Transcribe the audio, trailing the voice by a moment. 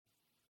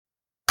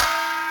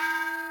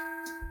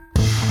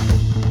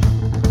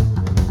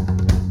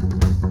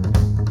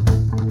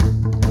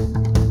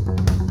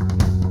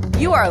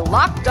You are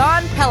Locked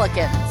On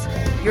Pelicans,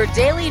 your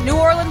daily New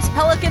Orleans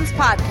Pelicans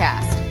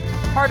podcast.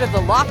 Part of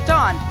the Locked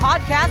On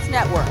Podcast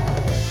Network,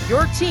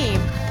 your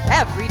team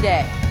every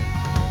day.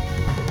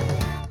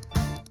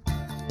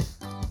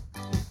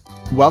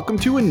 Welcome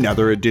to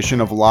another edition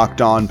of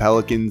Locked On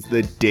Pelicans,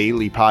 the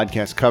daily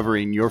podcast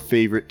covering your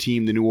favorite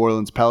team, the New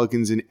Orleans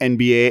Pelicans, and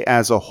NBA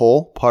as a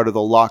whole. Part of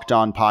the Locked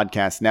On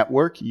Podcast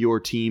Network, your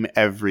team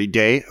every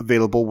day,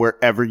 available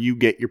wherever you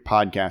get your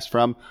podcast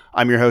from.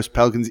 I'm your host,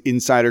 Pelicans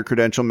Insider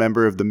Credential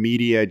member of the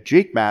media,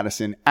 Jake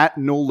Madison, at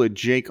NOLA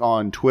Jake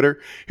on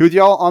Twitter. Here with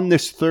y'all on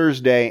this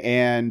Thursday,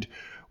 and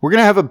we're going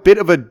to have a bit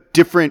of a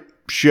different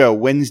show.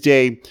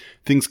 Wednesday,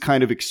 things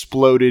kind of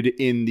exploded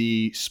in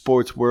the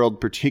sports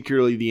world,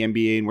 particularly the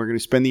NBA, and we're going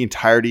to spend the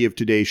entirety of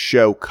today's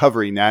show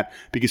covering that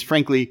because,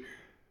 frankly,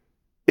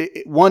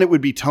 it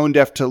would be tone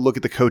deaf to look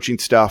at the coaching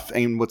stuff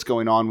and what's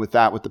going on with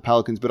that with the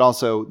Pelicans, but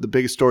also the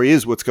biggest story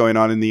is what's going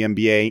on in the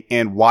NBA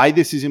and why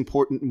this is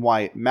important and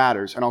why it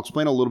matters. And I'll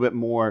explain a little bit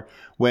more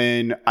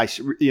when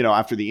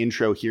after the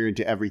intro here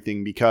into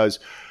everything, because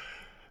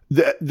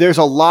there's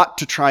a lot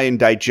to try and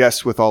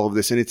digest with all of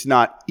this, and it's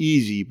not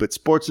easy, but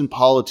sports and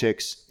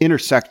politics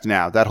intersect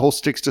now. That whole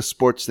sticks to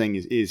sports thing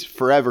is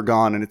forever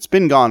gone, and it's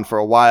been gone for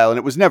a while, and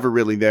it was never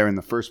really there in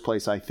the first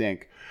place, I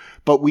think.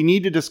 But we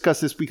need to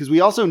discuss this because we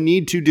also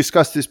need to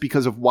discuss this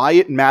because of why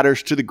it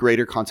matters to the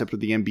greater concept of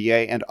the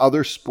NBA and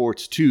other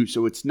sports too.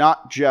 So it's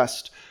not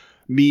just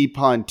me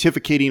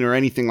pontificating or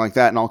anything like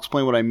that. And I'll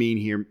explain what I mean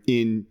here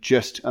in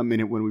just a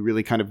minute when we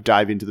really kind of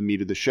dive into the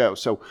meat of the show.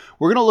 So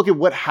we're going to look at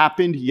what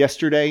happened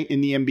yesterday in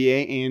the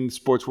NBA and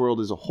sports world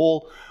as a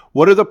whole.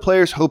 What are the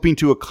players hoping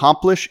to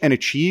accomplish and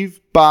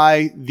achieve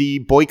by the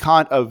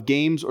boycott of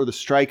games or the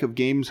strike of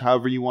games,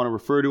 however you want to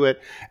refer to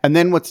it? And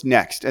then what's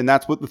next? And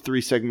that's what the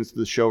three segments of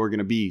the show are going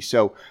to be.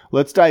 So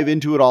let's dive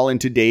into it all in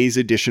today's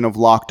edition of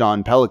Locked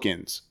On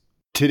Pelicans.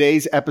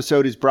 Today's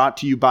episode is brought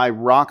to you by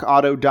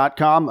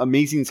RockAuto.com.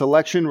 Amazing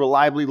selection,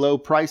 reliably low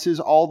prices,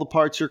 all the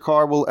parts your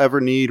car will ever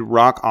need,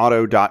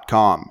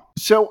 RockAuto.com.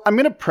 So I'm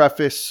going to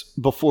preface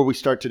before we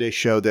start today's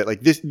show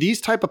that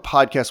these type of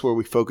podcasts where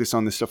we focus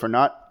on this stuff are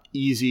not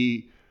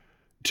easy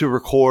to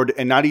record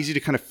and not easy to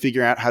kind of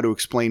figure out how to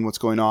explain what's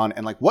going on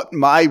and what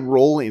my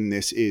role in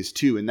this is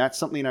too. And that's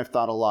something I've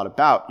thought a lot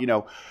about.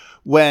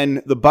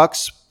 When the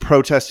Bucks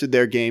protested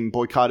their game,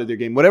 boycotted their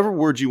game, whatever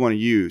words you want to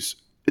use,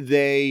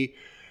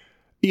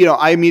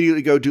 I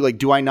immediately go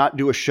do I not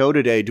do a show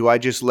today? Do I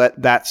just let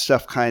that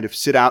stuff kind of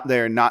sit out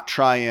there and not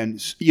try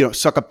and,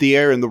 suck up the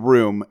air in the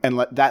room and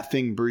let that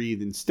thing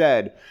breathe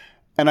instead?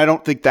 And I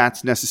don't think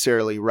that's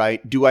necessarily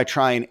right. Do I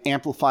try and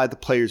amplify the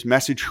player's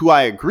message, who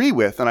I agree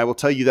with? And I will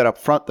tell you that up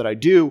front that I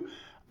do.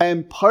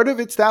 And part of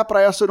it's that, but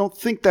I also don't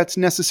think that's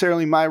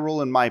necessarily my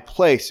role and my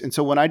place. And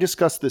so when I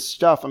discuss this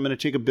stuff, I'm going to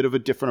take a bit of a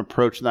different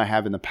approach than I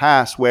have in the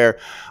past, where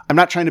I'm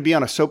not trying to be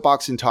on a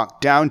soapbox and talk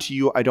down to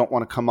you. I don't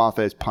want to come off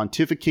as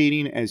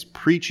pontificating, as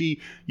preachy.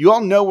 You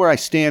all know where I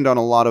stand on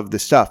a lot of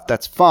this stuff.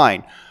 That's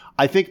fine.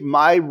 I think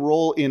my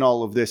role in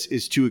all of this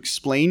is to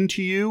explain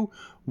to you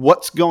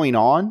what's going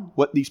on,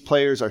 what these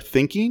players are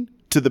thinking,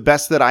 to the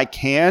best that I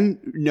can,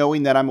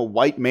 knowing that I'm a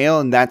white male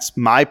and that's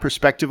my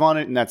perspective on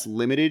it and that's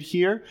limited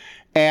here.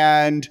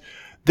 And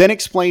then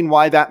explain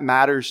why that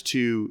matters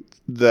to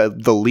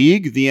the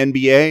league, the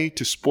NBA,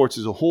 to sports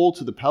as a whole,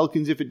 to the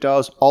Pelicans if it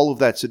does, all of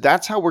that. So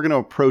that's how we're going to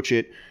approach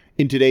it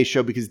in today's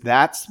show because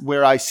that's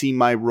where I see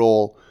my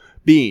role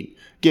being.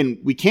 Again,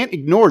 we can't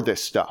ignore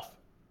this stuff.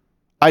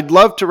 I'd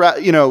love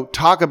to,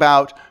 talk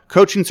about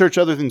coaching search,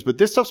 other things, but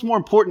this stuff's more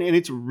important and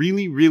it's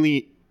really,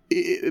 really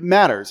it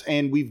matters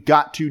and we've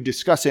got to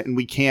discuss it and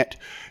we can't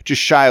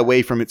just shy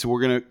away from it. So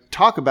we're going to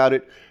talk about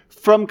it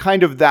from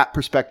kind of that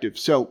perspective.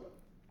 So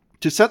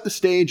to set the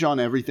stage on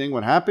everything,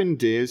 what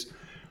happened is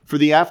for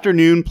the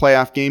afternoon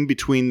playoff game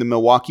between the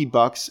Milwaukee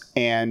Bucks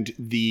and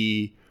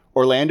the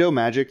Orlando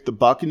Magic, the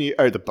Bucks,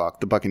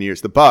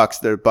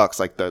 they're Bucks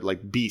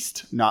like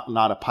beast,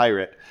 not a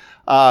pirate,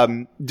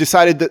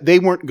 decided that they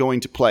weren't going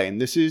to play. And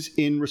this is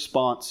in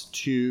response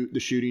to the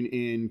shooting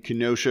in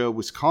Kenosha,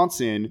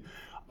 Wisconsin,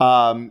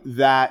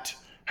 that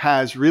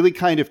has really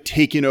kind of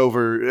taken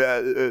over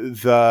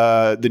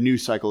the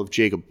news cycle of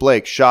Jacob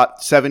Blake.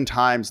 Shot 7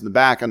 times in the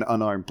back, an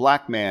unarmed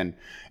black man,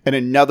 and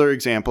another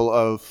example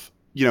of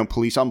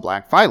police on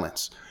black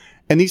violence.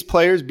 And these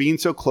players, being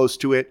so close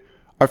to it,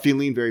 are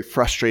feeling very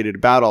frustrated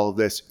about all of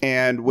this.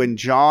 And when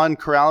John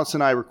Corrales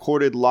and I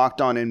recorded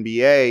Locked On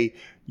NBA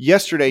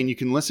yesterday, and you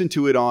can listen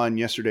to it on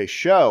yesterday's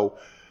show,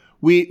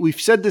 we've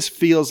said this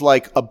feels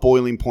like a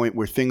boiling point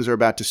where things are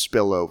about to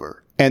spill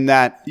over. And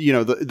that,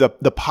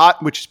 the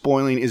pot which is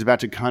boiling is about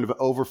to kind of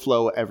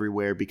overflow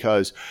everywhere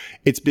because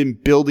it's been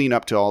building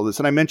up to all this.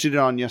 And I mentioned it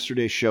on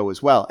yesterday's show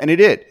as well. And it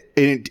did.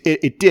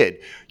 It did.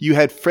 You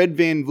had Fred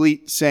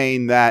VanVleet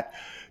saying that,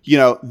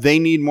 they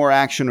need more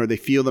action or they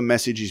feel the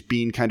message is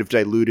being kind of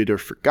diluted or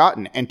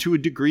forgotten. And to a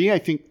degree, I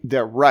think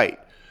they're right.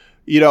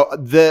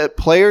 The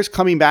players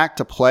coming back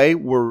to play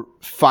were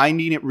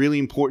finding it really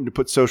important to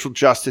put social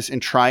justice and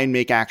try and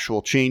make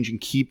actual change and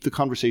keep the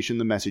conversation,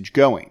 the message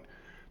going.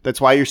 That's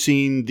why you're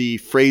seeing the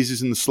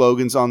phrases and the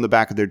slogans on the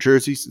back of their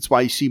jerseys. It's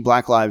why you see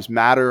Black Lives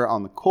Matter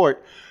on the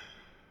court.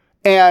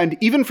 And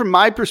even from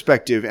my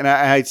perspective, and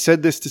I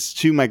said this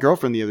to my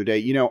girlfriend the other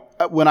day,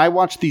 when I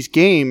watch these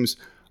games,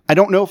 I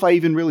don't know if I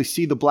even really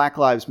see the Black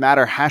Lives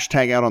Matter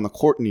hashtag out on the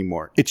court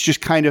anymore. It's just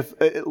kind of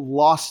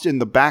lost in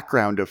the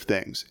background of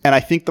things. And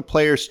I think the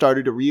players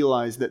started to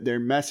realize that their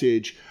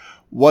message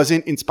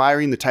wasn't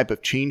inspiring the type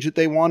of change that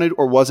they wanted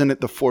or wasn't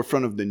at the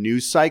forefront of the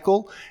news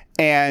cycle.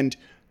 And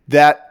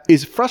that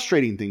is a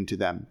frustrating thing to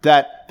them,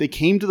 that they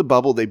came to the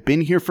bubble. They've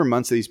been here for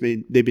months. They've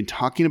been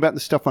talking about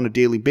this stuff on a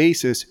daily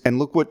basis. And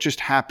look what just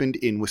happened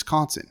in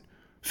Wisconsin,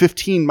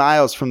 15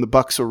 miles from the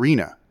Bucks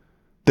arena,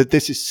 that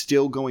this is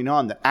still going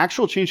on. The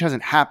actual change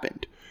hasn't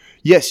happened.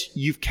 Yes,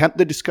 you've kept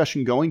the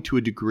discussion going to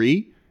a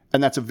degree,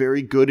 and that's a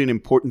very good and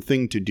important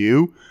thing to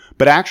do.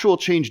 But actual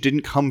change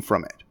didn't come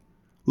from it.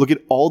 Look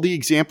at all the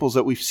examples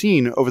that we've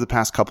seen over the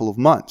past couple of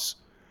months.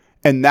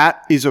 And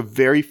that is a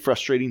very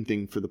frustrating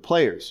thing for the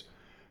players.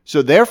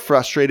 So they're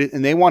frustrated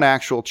and they want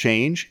actual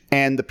change.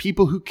 And the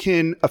people who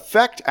can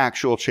affect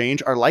actual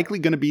change are likely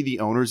going to be the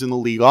owners in the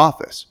league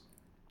office.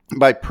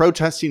 By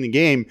protesting the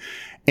game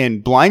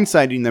and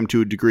blindsiding them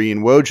to a degree,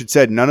 and Woj had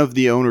said none of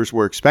the owners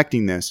were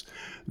expecting this,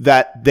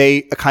 that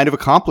they kind of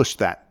accomplished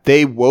that.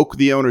 They woke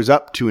the owners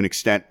up to an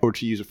extent, or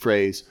to use a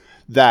phrase,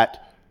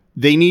 that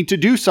they need to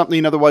do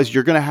something. Otherwise,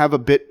 you're going to have a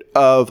bit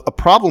of a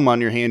problem on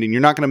your hand and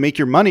you're not going to make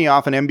your money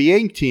off an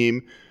NBA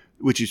team,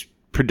 which is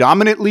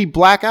predominantly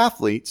black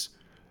athletes,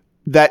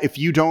 that if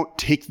you don't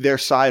take their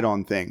side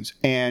on things.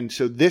 And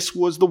so this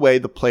was the way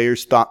the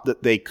players thought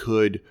that they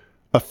could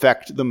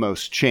affect the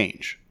most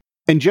change.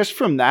 And just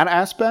from that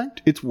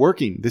aspect, it's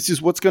working. This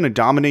is what's going to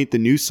dominate the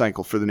news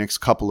cycle for the next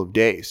couple of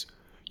days.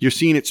 You're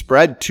seeing it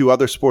spread to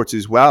other sports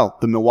as well.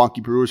 The Milwaukee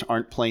Brewers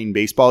aren't playing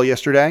baseball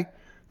yesterday.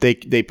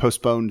 They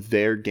postponed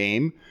their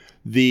game.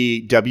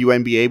 The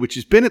WNBA, which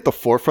has been at the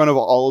forefront of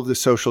all of the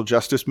social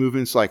justice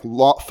movements,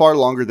 far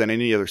longer than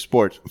any other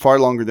sport, far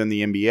longer than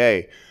the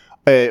NBA,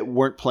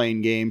 weren't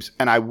playing games.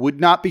 And I would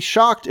not be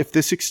shocked if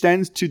this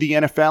extends to the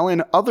NFL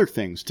and other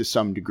things to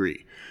some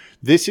degree.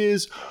 This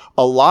is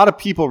a lot of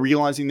people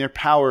realizing their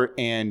power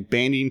and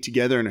banding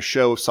together in a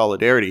show of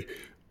solidarity.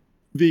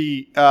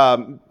 The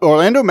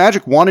Orlando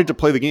Magic wanted to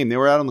play the game. They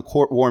were out on the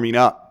court warming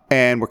up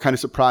and were kind of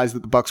surprised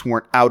that the Bucks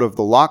weren't out of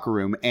the locker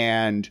room,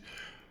 and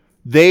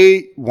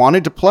they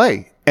wanted to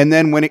play. And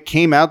then when it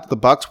came out that the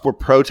Bucks were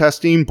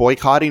protesting,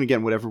 boycotting,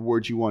 again, whatever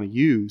words you want to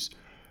use,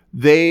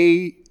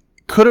 they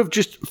could have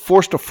just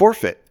forced a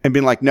forfeit and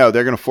been like, no,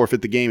 they're going to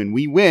forfeit the game and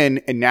we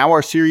win. And now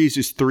our series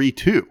is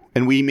 3-2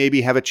 and we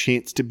maybe have a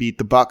chance to beat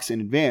the Bucks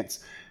in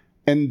advance.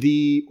 And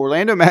the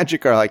Orlando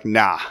Magic are like,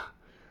 nah,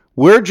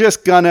 we're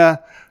just going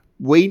to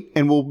wait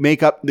and we'll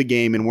make up the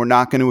game and we're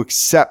not going to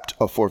accept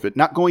a forfeit,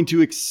 not going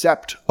to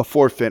accept a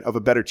forfeit of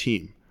a better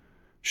team.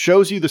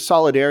 Shows you the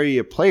solidarity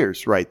of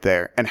players right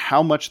there and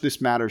how much this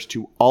matters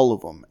to all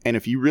of them. And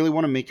if you really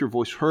want to make your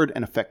voice heard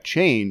and affect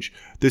change,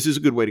 this is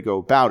a good way to go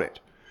about it.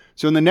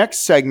 So in the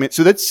next segment,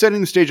 so that's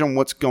setting the stage on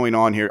what's going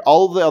on here.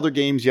 All of the other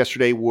games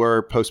yesterday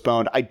were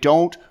postponed. I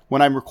don't,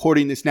 when I'm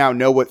recording this now,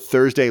 know what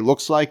Thursday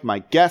looks like. My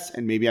guess,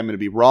 and maybe I'm going to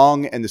be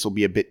wrong, and this will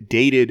be a bit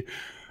dated,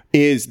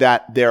 is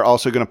that they're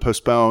also going to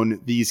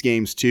postpone these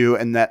games too,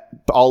 and that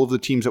all of the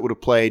teams that would have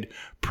played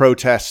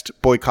protest,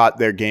 boycott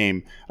their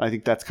game. And I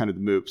think that's kind of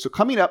the move. So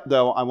coming up,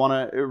 though, I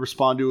want to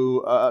respond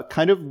to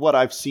kind of what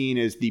I've seen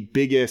as the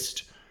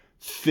biggest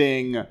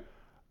thing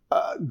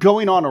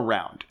going on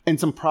around and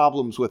some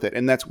problems with it.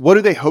 And that's, what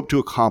do they hope to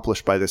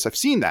accomplish by this? I've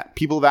seen that.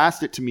 People have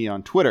asked it to me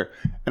on Twitter,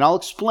 and I'll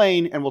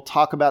explain, and we'll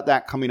talk about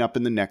that coming up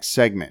in the next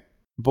segment.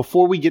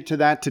 Before we get to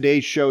that,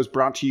 today's show is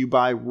brought to you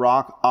by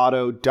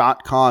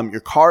rockauto.com.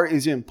 Your car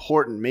is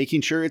important.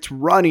 Making sure it's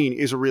running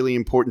is a really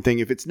important thing.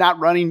 If it's not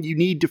running, you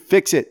need to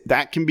fix it.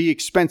 That can be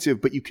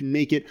expensive, but you can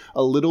make it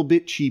a little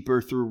bit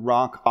cheaper through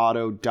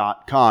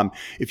rockauto.com.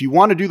 If you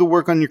want to do the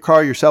work on your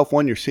car yourself,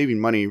 one, you're saving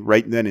money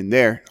right then and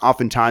there.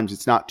 Oftentimes,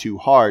 it's not too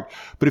hard.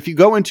 But if you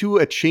go into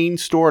a chain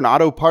store, an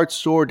auto parts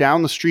store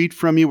down the street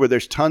from you where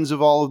there's tons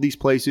of all of these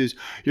places,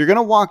 you're going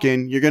to walk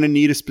in, you're going to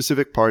need a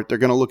specific part. They're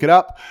going to look it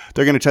up.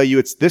 They're going to tell you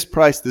it's this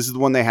price, this is the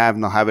one they have,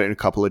 and they'll have it in a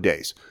couple of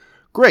days.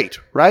 Great,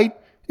 right?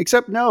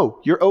 Except no,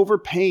 you're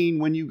overpaying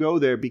when you go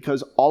there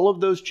because all of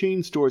those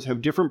chain stores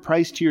have different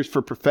price tiers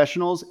for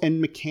professionals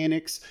and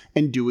mechanics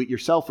and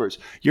do-it-yourselfers.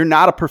 You're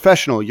not a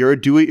professional, you're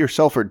a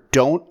do-it-yourselfer.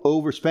 Don't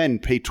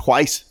overspend. Pay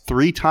twice,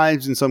 3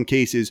 times in some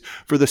cases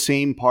for the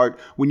same part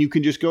when you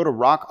can just go to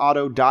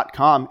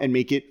rockauto.com and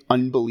make it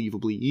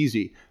unbelievably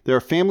easy. They're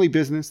a family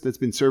business that's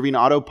been serving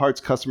auto parts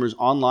customers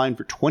online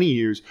for 20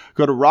 years.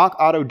 Go to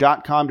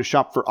rockauto.com to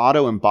shop for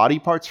auto and body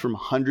parts from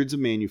hundreds of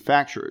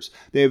manufacturers.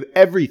 They have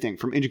everything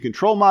from engine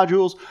control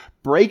modules,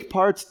 brake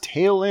parts,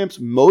 tail lamps,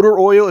 motor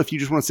oil, if you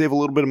just want to save a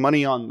little bit of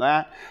money on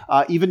that,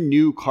 even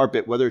new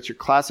carpet, whether it's your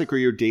classic or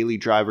your daily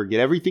driver.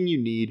 Get everything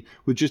you need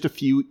with just a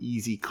few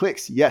easy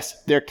clicks.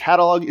 Yes, their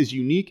catalog is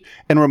unique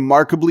and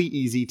remarkably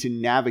easy to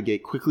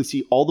navigate. Quickly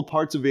see all the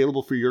parts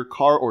available for your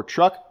car or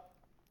truck.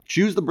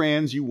 Choose the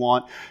brands you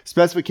want,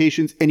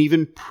 specifications, and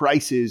even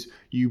prices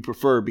you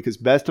prefer, because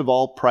best of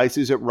all,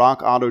 prices at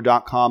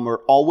rockauto.com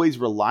are always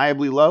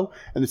reliably low,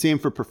 and the same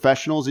for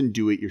professionals and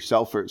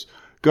do-it-yourselfers.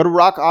 Go to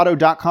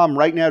rockauto.com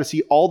right now to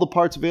see all the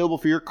parts available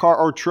for your car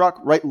or truck.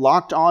 Right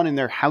Locked On in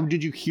their How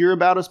Did You Hear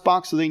About Us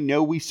box so they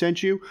know we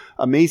sent you.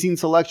 Amazing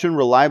selection,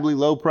 reliably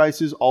low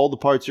prices, all the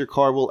parts your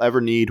car will ever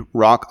need.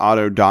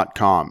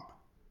 rockauto.com.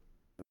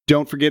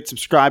 Don't forget,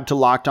 subscribe to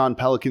Locked On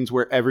Pelicans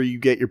wherever you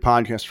get your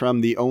podcast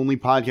from. The only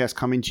podcast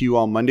coming to you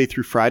all Monday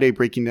through Friday,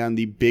 breaking down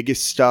the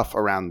biggest stuff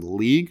around the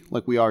league,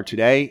 like we are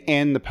today,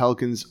 and the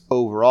Pelicans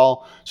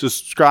overall. So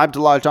subscribe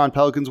to Locked On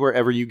Pelicans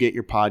wherever you get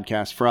your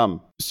podcast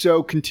from.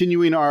 So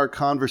continuing our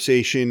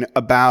conversation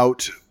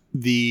about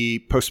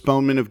the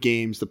postponement of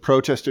games, the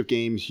protest of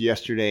games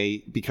yesterday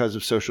because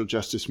of social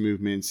justice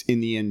movements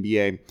in the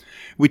NBA.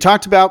 We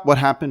talked about what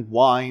happened,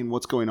 why, and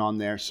what's going on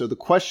there. So the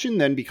question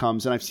then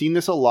becomes, and I've seen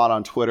this a lot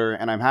on Twitter,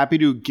 and I'm happy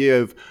to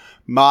give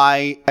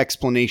my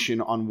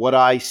explanation on what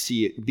I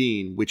see it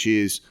being, which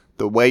is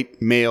the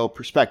white male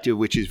perspective,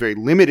 which is very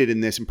limited in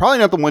this and probably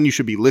not the one you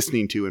should be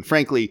listening to. And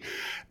frankly,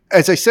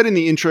 as I said in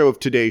the intro of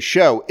today's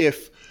show,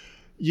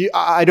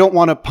 I don't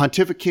want to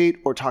pontificate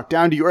or talk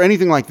down to you or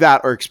anything like that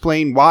or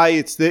explain why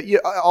it's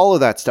all of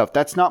that stuff.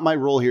 That's not my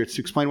role here. It's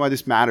to explain why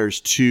this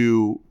matters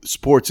to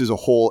sports as a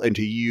whole and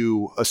to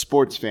you, a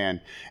sports fan.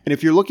 And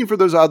if you're looking for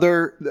the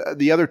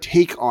other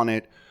take on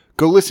it,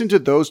 go listen to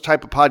those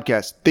type of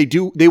podcasts.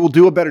 They will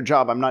do a better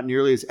job. I'm not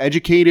nearly as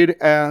educated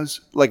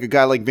as like a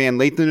guy like Van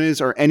Lathan is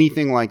or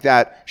anything like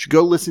that. You should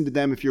go listen to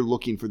them if you're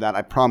looking for that.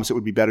 I promise it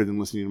would be better than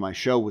listening to my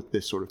show with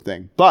this sort of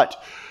thing.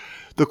 But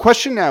the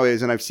question now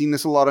is, and I've seen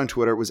this a lot on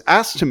Twitter, it was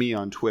asked to me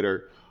on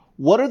Twitter,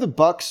 what are the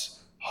Bucks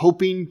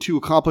hoping to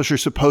accomplish or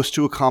supposed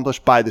to accomplish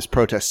by this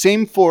protest?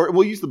 Same for,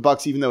 we'll use the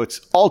Bucks even though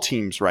it's all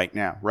teams right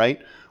now, right?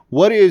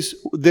 What is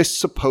this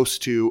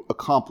supposed to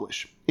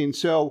accomplish? And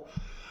so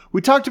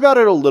we talked about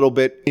it a little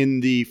bit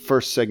in the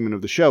first segment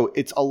of the show.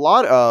 It's a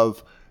lot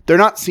of, they're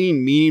not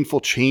seeing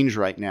meaningful change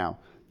right now.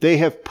 They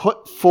have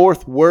put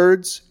forth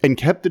words and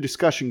kept the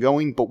discussion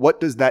going, but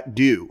what does that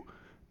do?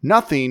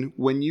 Nothing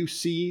when you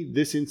see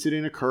this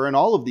incident occur, and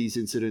all of these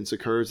incidents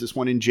occurs, this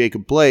one in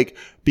Jacob Blake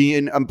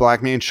being a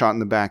black man shot in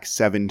the back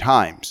 7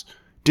 times.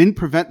 Didn't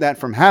prevent that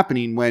from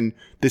happening when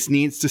this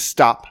needs to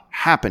stop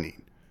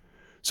happening.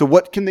 So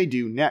what can they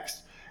do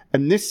next?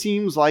 And this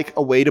seems like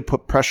a way to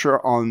put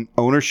pressure on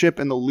ownership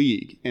in the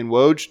league. And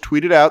Woj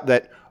tweeted out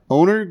that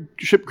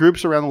ownership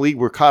groups around the league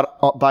were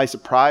caught by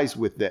surprise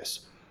with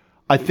this.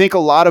 I think a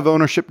lot of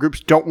ownership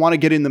groups don't want to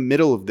get in the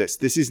middle of this.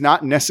 This is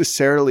not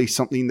necessarily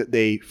something that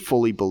they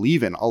fully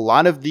believe in. A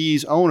lot of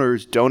these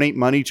owners donate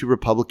money to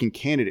Republican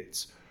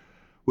candidates.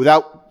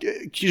 Without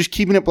just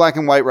keeping it black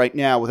and white right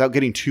now, without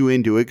getting too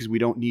into it, because we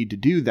don't need to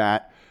do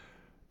that,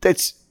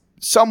 that's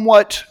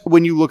somewhat,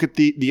 when you look at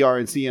the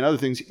RNC and other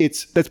things,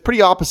 that's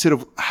pretty opposite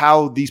of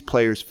how these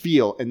players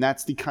feel. And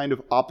that's the kind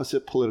of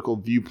opposite political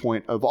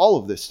viewpoint of all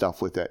of this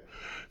stuff with it.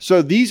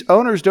 So these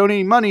owners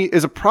donating money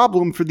is a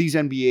problem for these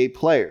NBA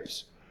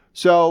players.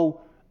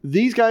 So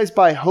these guys,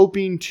 by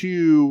hoping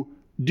to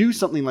do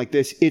something like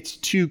this, it's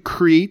to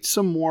create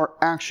some more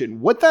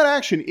action. What that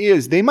action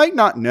is, they might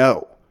not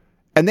know.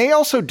 And they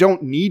also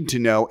don't need to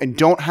know and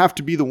don't have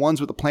to be the ones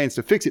with the plans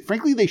to fix it.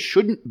 Frankly, they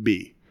shouldn't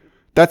be.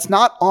 That's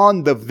not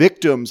on the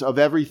victims of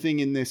everything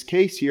in this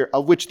case here,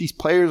 of which these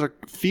players are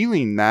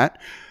feeling that,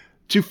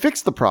 to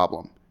fix the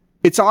problem.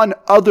 It's on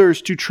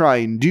others to try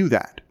and do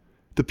that.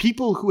 The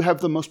people who have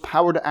the most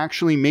power to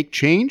actually make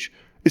change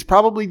is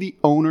probably the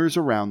owners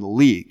around the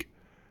league.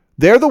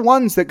 They're the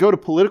ones that go to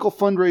political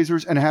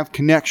fundraisers and have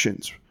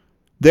connections.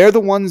 They're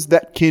the ones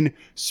that can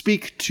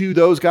speak to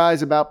those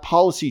guys about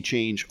policy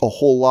change a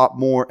whole lot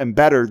more and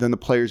better than the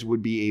players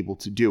would be able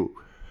to do.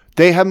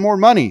 They have more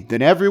money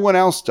than everyone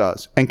else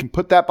does and can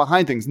put that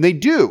behind things. And they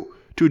do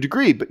to a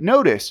degree. But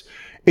notice,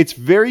 it's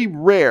very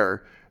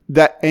rare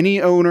that any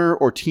owner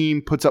or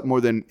team puts up more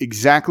than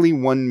exactly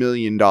 $1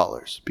 million,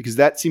 because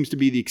that seems to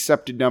be the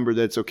accepted number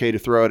that's okay to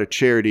throw at a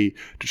charity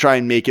to try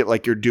and make it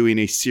like you're doing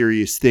a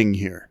serious thing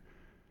here.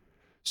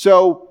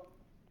 So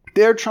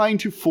they're trying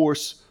to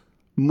force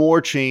more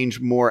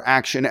change, more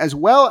action, as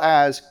well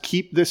as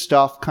keep this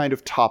stuff kind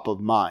of top of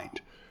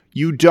mind.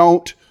 You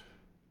don't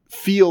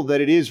feel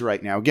that it is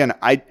right now. Again,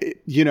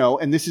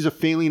 and this is a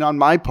failing on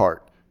my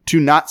part to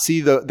not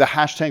see the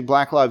hashtag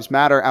Black Lives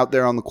Matter out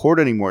there on the court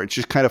anymore. It's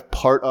just kind of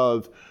part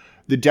of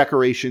the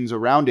decorations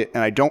around it.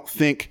 And I don't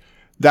think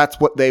that's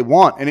what they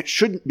want. And it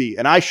shouldn't be.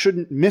 And I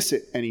shouldn't miss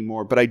it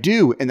anymore, but I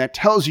do. And that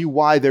tells you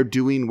why they're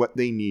doing what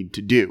they need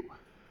to do.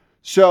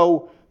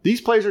 So these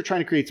players are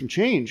trying to create some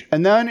change.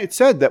 And then it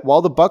said that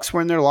while the Bucks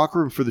were in their locker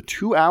room for the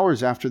 2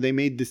 hours after they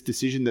made this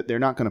decision that they're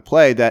not going to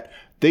play, that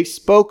they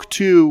spoke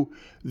to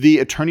the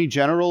Attorney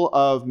General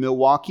of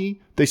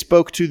Milwaukee. They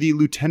spoke to the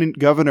Lieutenant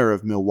Governor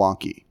of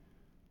Milwaukee.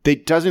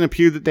 It doesn't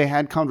appear that they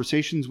had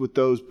conversations with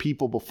those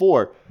people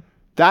before.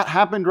 That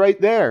happened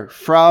right there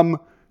from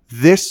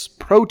this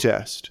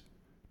protest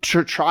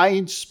to try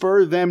and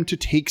spur them to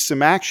take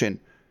some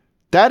action.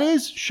 that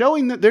is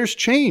showing that there's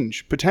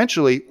change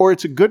potentially, or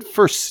it's a good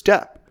first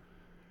step.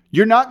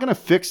 You're not going to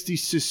fix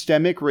these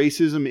systemic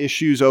racism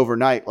issues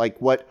overnight,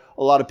 like what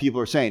a lot of people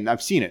are saying.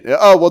 I've seen it.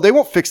 Oh, well, they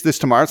won't fix this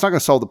tomorrow. It's not going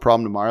to solve the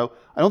problem tomorrow.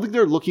 I don't think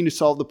they're looking to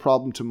solve the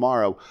problem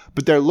tomorrow,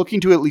 but they're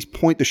looking to at least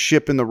point the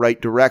ship in the right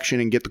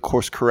direction and get the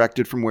course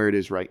corrected from where it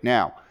is right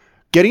now.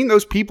 Getting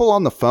those people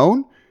on the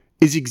phone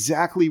is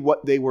exactly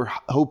what they were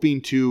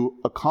hoping to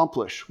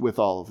accomplish with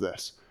all of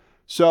this.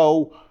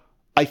 So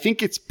I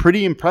think it's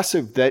pretty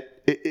impressive that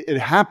it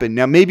happened.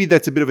 Now, maybe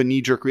that's a bit of a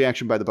knee-jerk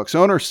reaction by the Bucs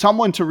owner,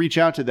 someone to reach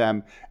out to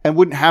them, and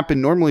wouldn't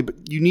happen normally, but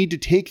you need to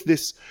take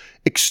this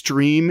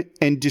extreme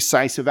and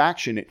decisive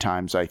action at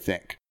times, I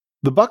think.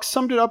 The Bucs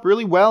summed it up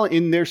really well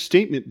in their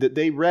statement that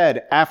they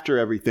read after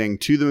everything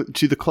to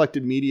the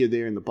collected media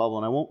there in the bubble,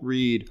 and I won't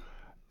read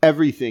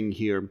everything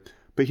here.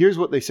 But here's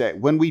what they say.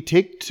 When we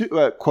take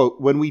the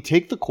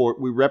court,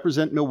 we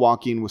represent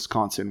Milwaukee and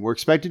Wisconsin. We're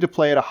expected to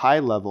play at a high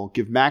level,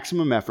 give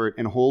maximum effort,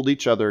 and hold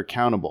each other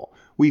accountable.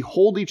 We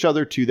hold each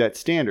other to that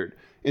standard.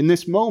 In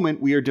this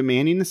moment, we are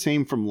demanding the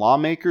same from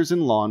lawmakers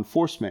and law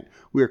enforcement.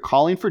 We are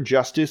calling for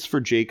justice for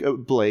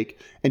Jacob Blake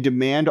and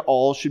demand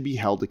all should be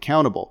held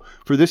accountable.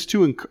 For this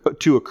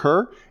to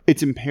occur,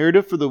 it's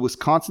imperative for the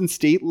Wisconsin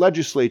state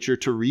legislature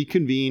to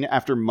reconvene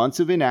after months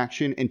of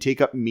inaction and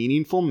take up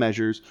meaningful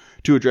measures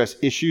to address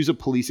issues of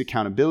police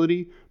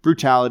accountability,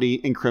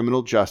 brutality, and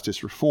criminal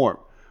justice reform.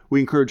 We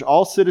encourage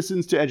all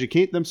citizens to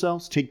educate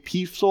themselves, take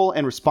peaceful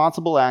and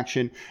responsible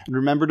action, and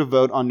remember to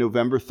vote on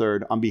November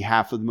 3rd on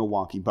behalf of the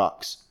Milwaukee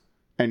Bucks.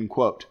 End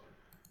quote.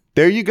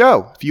 There you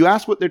go. If you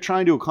ask what they're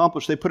trying to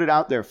accomplish, they put it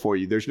out there for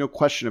you. There's no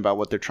question about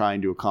what they're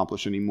trying to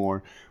accomplish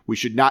anymore. We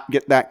should not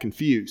get that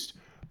confused.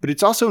 But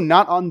it's also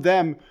not on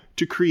them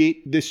to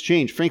create this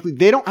change. Frankly,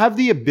 they don't have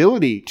the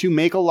ability to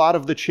make a lot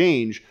of the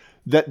change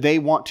that they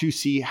want to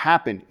see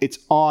happen. It's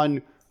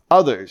on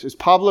others. As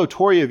Pablo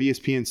Torre of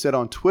ESPN said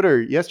on Twitter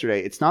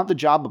yesterday, it's not the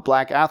job of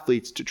black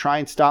athletes to try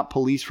and stop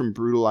police from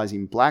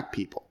brutalizing black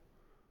people.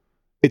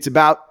 It's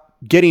about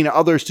getting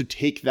others to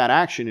take that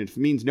action. And if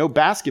it means no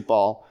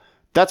basketball,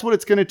 that's what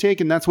it's going to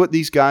take, and that's what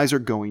these guys are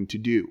going to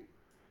do.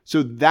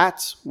 So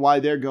that's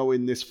why they're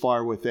going this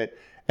far with it.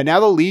 And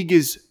now the league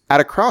is at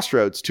a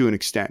crossroads to an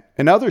extent,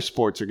 and other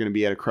sports are going to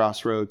be at a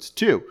crossroads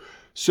too.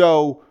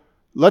 So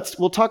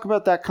we'll talk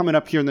about that coming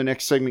up here in the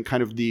next segment,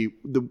 kind of the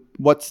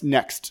what's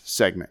next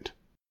segment.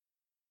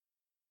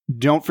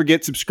 Don't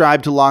forget,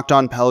 subscribe to Locked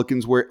On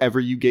Pelicans wherever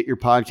you get your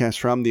podcast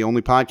from. The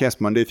only podcast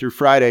Monday through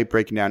Friday,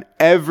 breaking down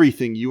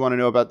everything you want to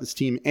know about this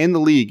team and the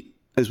league.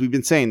 As we've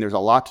been saying, there's a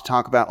lot to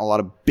talk about, a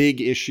lot of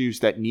big issues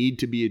that need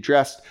to be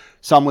addressed,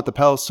 some with the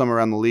Pels, some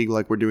around the league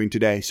like we're doing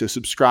today. So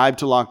subscribe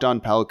to Locked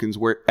On Pelicans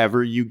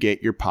wherever you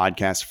get your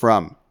podcast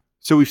from.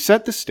 So we've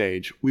set the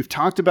stage. We've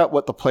talked about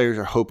what the players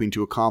are hoping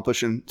to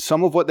accomplish and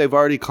some of what they've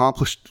already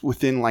accomplished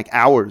within like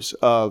hours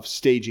of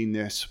staging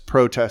this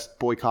protest,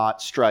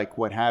 boycott, strike,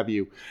 what have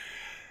you.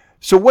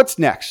 So what's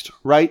next,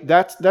 right?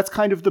 That's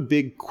kind of the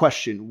big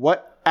question.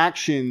 What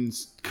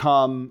actions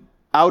come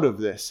out of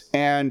this?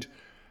 And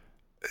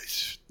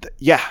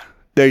yeah,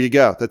 there you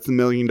go. That's the $1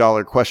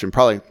 million question,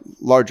 probably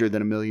larger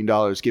than $1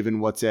 million given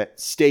what's at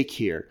stake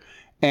here.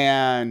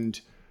 And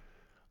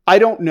I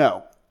don't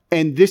know.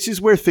 And this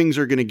is where things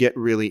are going to get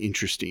really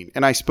interesting.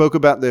 And I spoke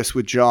about this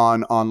with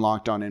John on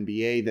Locked On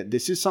NBA, that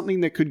this is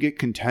something that could get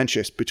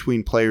contentious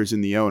between players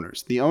and the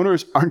owners. The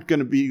owners aren't going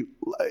to be,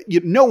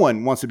 no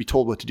one wants to be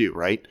told what to do,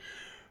 right?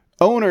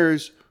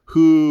 Owners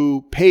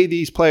who pay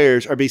these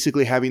players are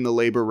basically having the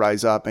labor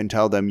rise up and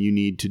tell them you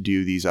need to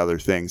do these other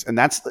things. And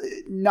that's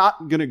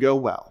not going to go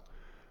well.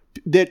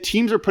 The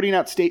teams are putting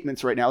out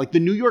statements right now, like the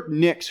New York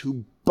Knicks,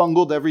 who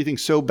bungled everything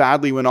so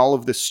badly when all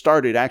of this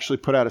started, actually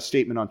put out a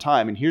statement on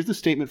time. And here's the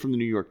statement from the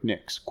New York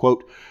Knicks.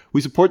 Quote,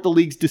 "We support the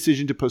league's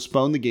decision to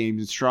postpone the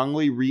games and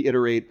strongly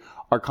reiterate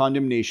our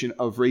condemnation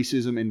of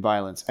racism and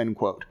violence." End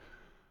quote.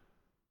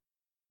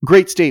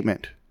 Great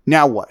statement.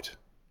 Now what?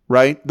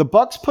 Right? The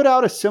Bucks put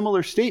out a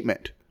similar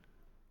statement.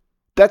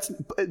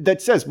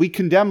 That says we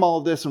condemn all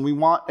of this and we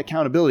want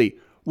accountability.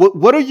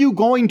 What are you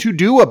going to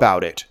do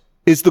about it?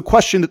 Is the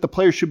question that the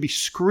players should be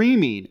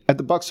screaming at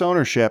the Bucks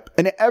ownership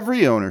and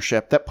every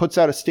ownership that puts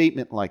out a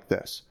statement like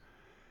this.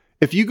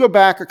 If you go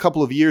back a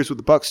couple of years with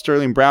the Bucks,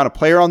 Sterling Brown, a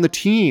player on the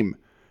team,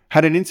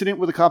 had an incident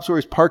with the cops where he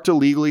was parked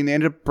illegally and they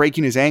ended up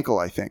breaking his ankle,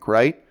 I think,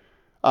 right?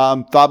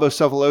 Thabo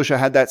Sefolosha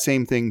had that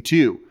same thing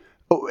too.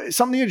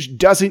 Something that just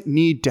doesn't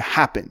need to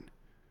happen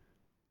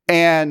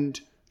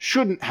and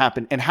shouldn't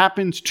happen and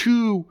happens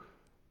to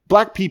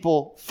black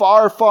people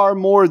far, far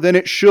more than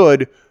it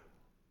should,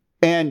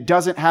 and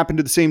doesn't happen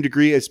to the same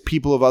degree as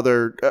people of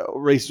other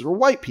races or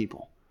white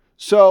people.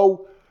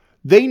 So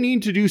they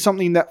need to do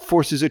something that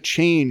forces a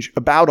change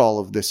about all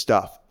of this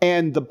stuff.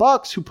 And the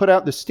Bucks, who put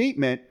out the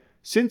statement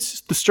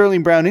since the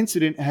Sterling Brown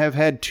incident, have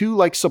had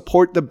two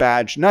support the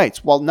badge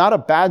nights. While not a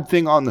bad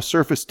thing on the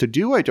surface to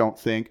do, I don't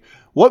think.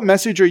 What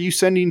message are you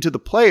sending to the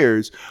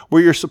players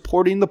where you're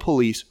supporting the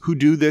police who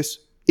do this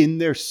in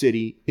their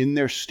city, in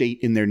their state,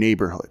 in their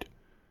neighborhood?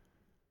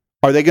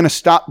 Are they going to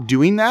stop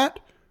doing that?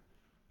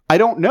 I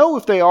don't know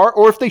if they are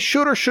or if they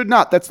should or should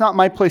not. That's not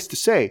my place to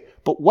say.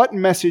 But what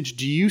message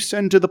do you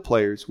send to the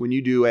players when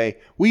you do a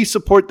 "we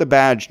support the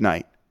badge"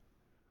 night?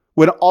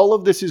 When all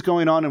of this is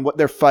going on and what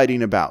they're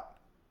fighting about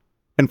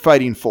and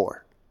fighting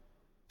for.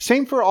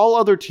 Same for all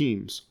other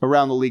teams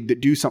around the league that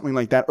do something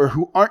like that or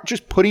who aren't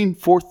just putting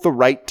forth the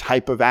right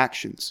type of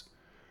actions.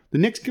 The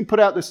Knicks can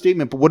put out the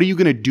statement, but what are you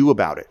going to do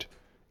about it?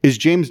 Is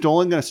James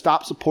Dolan going to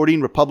stop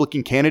supporting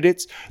Republican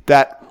candidates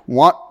that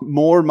want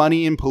more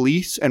money in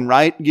police and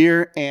riot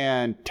gear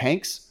and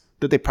tanks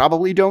that they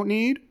probably don't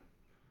need?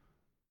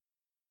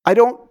 I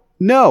don't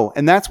know.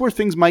 And that's where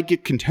things might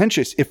get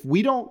contentious. If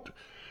we don't,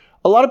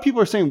 a lot of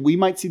people are saying we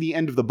might see the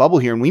end of the bubble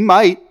here, and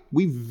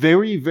we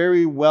very,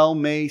 very well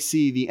may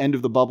see the end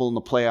of the bubble in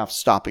the playoffs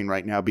stopping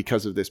right now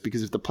because of this.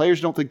 Because if the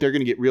players don't think they're going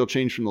to get real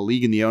change from the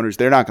league and the owners,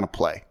 they're not going to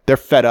play. They're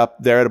fed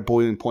up. They're at a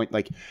boiling point.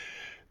 Like,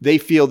 they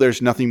feel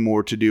there's nothing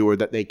more to do or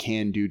that they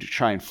can do to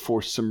try and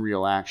force some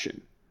real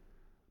action.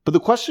 But the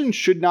question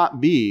should not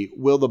be,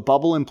 will the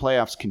bubble and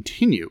playoffs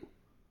continue?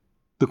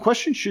 The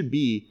question should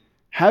be,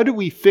 how do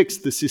we fix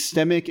the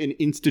systemic and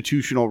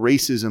institutional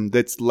racism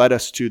that's led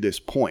us to this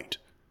point?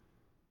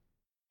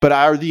 But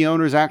are the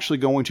owners actually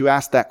going to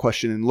ask that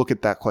question and look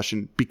at that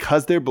question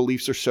because their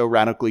beliefs are so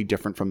radically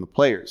different from the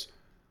players?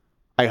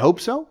 I hope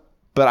so,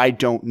 but I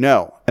don't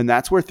know. And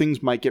that's where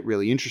things might get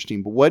really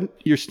interesting. But what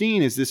you're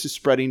seeing is this is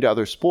spreading to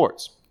other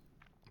sports,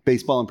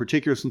 baseball in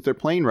particular, since they're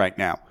playing right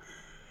now.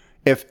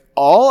 If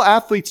all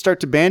athletes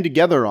start to band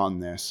together on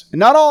this, and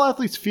not all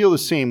athletes feel the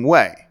same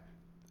way.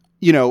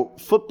 You know,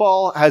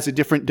 football has a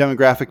different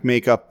demographic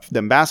makeup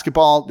than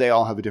basketball. They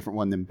all have a different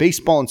one than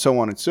baseball, and so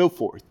on and so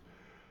forth.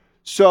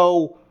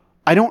 So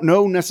I don't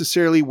know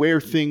necessarily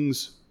where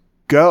things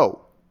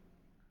go.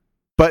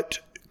 But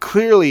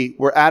clearly,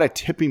 we're at a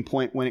tipping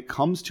point when it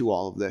comes to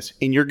all of this.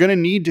 And you're going to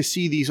need to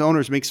see these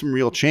owners make some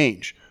real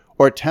change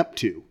or attempt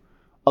to.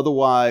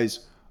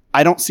 Otherwise,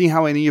 I don't see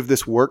how any of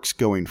this works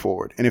going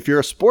forward. And if you're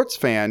a sports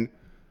fan,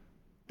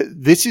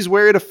 this is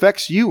where it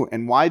affects you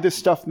and why this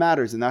stuff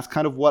matters. And that's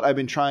kind of what I've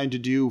been trying to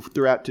do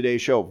throughout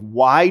today's show.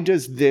 Why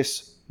does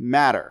this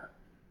matter?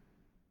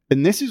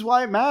 And this is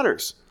why it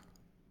matters.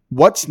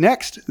 What's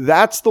next?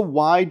 That's the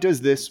why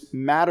does this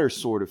matter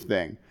sort of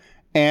thing.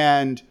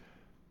 And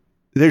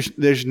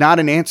there's not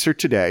an answer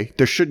today.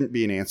 There shouldn't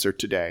be an answer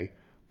today.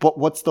 But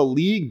what's the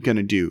league going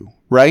to do,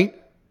 right?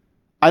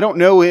 I don't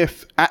know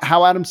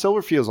how Adam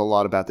Silver feels a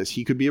lot about this.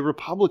 He could be a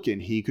Republican.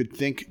 He could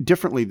think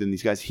differently than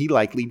these guys. He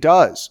likely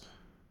does.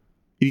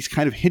 He's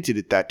kind of hinted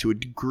at that to a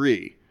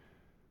degree.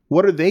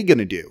 What are they going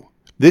to do?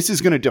 This is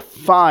going to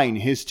define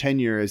his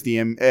tenure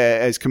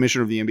as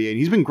commissioner of the NBA. And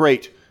he's been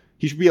great.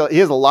 He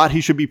has a lot he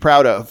should be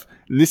proud of.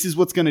 And this is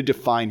what's going to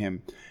define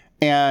him.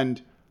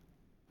 And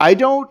I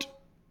don't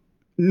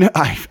know.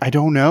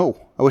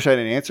 I wish I had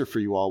an answer for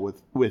you all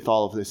with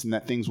all of this and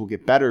that things will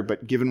get better.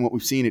 But given what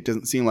we've seen, it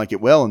doesn't seem like it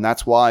will. And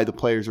that's why the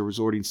players are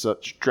resorting to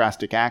such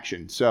drastic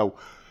action. So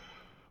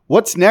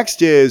what's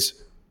next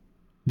is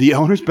the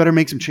owners better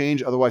make some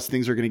change. Otherwise,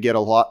 things are going to get a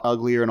lot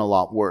uglier and a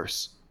lot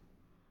worse.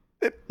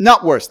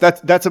 Not worse.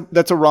 That's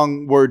a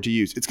wrong word to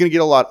use. It's going to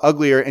get a lot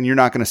uglier and you're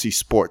not going to see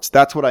sports.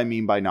 That's what I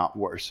mean by not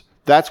worse.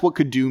 That's what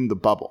could doom the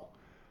bubble.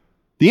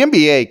 The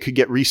NBA could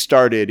get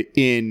restarted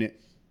in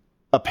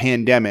a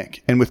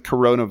pandemic and with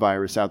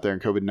coronavirus out there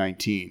and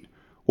COVID-19.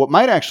 What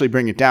might actually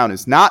bring it down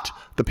is not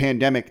the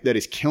pandemic that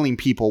is killing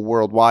people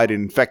worldwide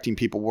and infecting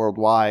people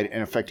worldwide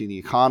and affecting the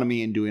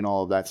economy and doing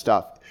all of that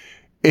stuff.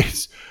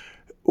 It's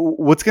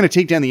what's going to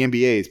take down the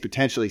NBA is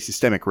potentially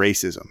systemic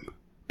racism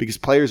because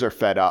players are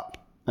fed up.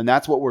 And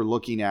that's what we're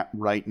looking at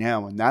right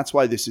now. And that's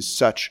why this is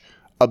such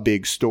a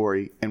big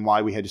story and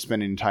why we had to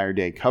spend an entire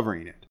day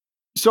covering it.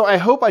 So I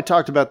hope I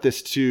talked about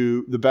this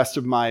to the best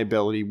of my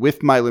ability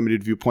with my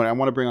limited viewpoint. I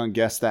want to bring on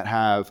guests that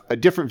have a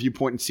different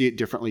viewpoint and see it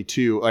differently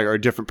too, or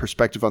a different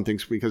perspective on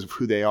things because of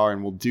who they are.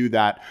 And we'll do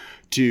that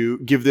to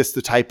give this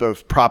the type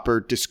of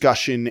proper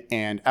discussion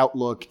and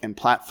outlook and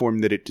platform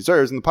that it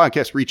deserves. And the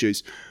podcast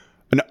reaches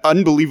an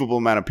unbelievable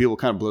amount of people.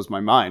 Kind of blows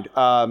my mind.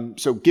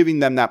 So giving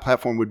them that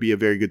platform would be a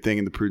very good thing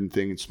and the prudent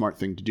thing and smart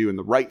thing to do and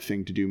the right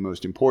thing to do,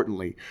 most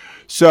importantly.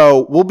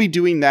 So we'll be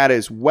doing that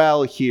as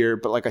well here.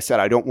 But like I said,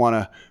 I don't want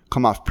to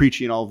come off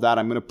preaching and all of that.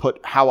 I'm going to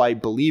put how I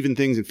believe in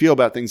things and feel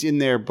about things in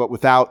there, but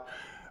without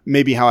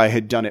maybe how I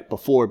had done it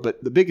before.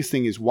 But the biggest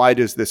thing is, why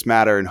does this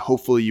matter? And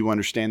hopefully you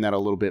understand that a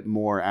little bit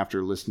more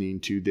after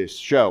listening to this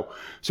show.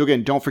 So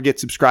again, don't forget,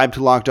 subscribe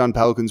to Locked On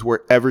Pelicans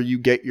wherever you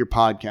get your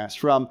podcast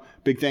from.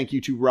 Big thank you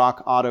to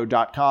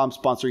rockauto.com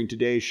sponsoring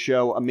today's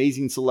show.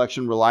 Amazing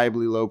selection,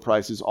 reliably low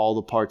prices, all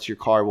the parts your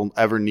car will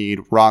ever need.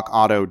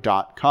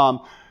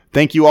 rockauto.com.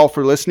 Thank you all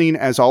for listening.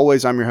 As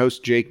always, I'm your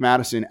host, Jake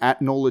Madison,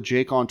 at NOLA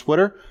Jake on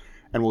Twitter,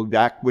 and we'll be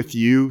back with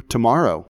you tomorrow.